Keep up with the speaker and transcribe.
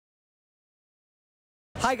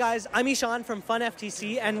Hi guys, I'm Ishan from Fun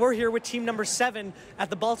FTC, and we're here with team number 7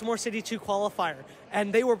 at the Baltimore City 2 qualifier.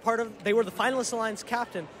 And they were the Finalist Alliance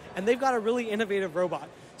captain, and they've got a really innovative robot.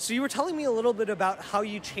 So you were telling me a little bit about how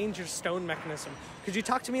you change your stone mechanism. Could you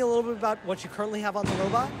talk to me a little bit about what you currently have on the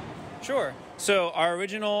robot? Sure. So our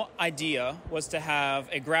original idea was to have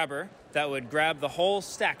a grabber that would grab the whole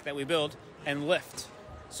stack that we build and lift.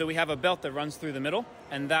 So we have a belt that runs through the middle,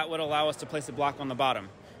 and that would allow us to place a block on the bottom.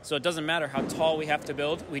 So it doesn't matter how tall we have to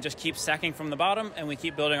build, we just keep stacking from the bottom and we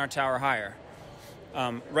keep building our tower higher.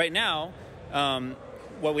 Right now,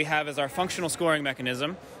 what we have as our functional scoring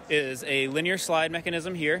mechanism is a linear slide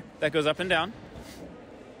mechanism here that goes up and down,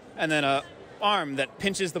 and then an arm that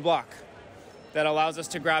pinches the block that allows us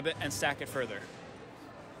to grab it and stack it further.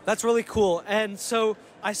 That's really cool. And so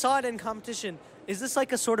I saw it in competition. Is this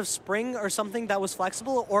like a sort of spring or something that was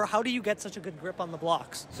flexible, or how do you get such a good grip on the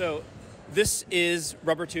blocks? So this is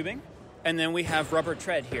rubber tubing, and then we have rubber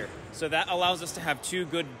tread here. So that allows us to have 2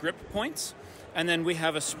 good grip points, and then we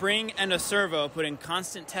have a spring and a servo putting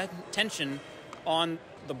constant tension on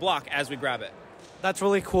the block as we grab it. That's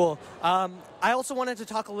really cool. I also wanted to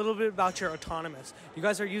talk a little bit about your autonomous. You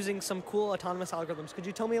guys are using some cool autonomous algorithms. Could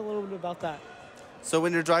you tell me a little bit about that? So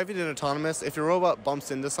when you're driving in autonomous, if your robot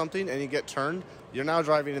bumps into something and you get turned, you're now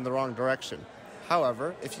driving in the wrong direction.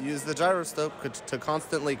 However, if you use the gyroscope to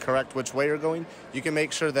constantly correct which way you're going, you can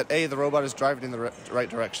make sure that A, the robot is driving in the right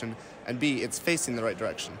direction, and B, it's facing the right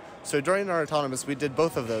direction. So during our autonomous, we did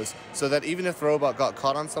both of those, so that even if the robot got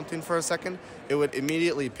caught on something for a second, it would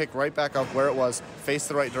immediately pick right back up where it was, face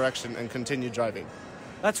the right direction, and continue driving.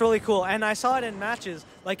 That's really cool, and I saw it in matches.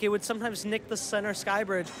 Like, it would sometimes nick the center sky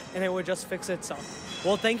bridge, and it would just fix itself.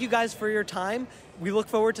 Well, thank you guys for your time. We look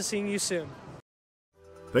forward to seeing you soon.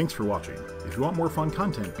 Thanks for watching. If you want more fun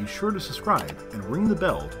content, be sure to subscribe and ring the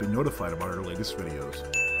bell to be notified about our latest videos.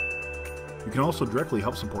 You can also directly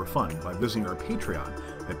help support Fun by visiting our Patreon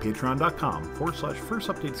at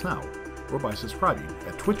patreon.com/firstupdatesnow or by subscribing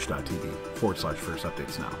at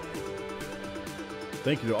twitch.tv/firstupdatesnow.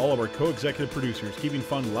 Thank you to all of our co-executive producers, keeping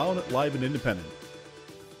Fun loud, live, and independent.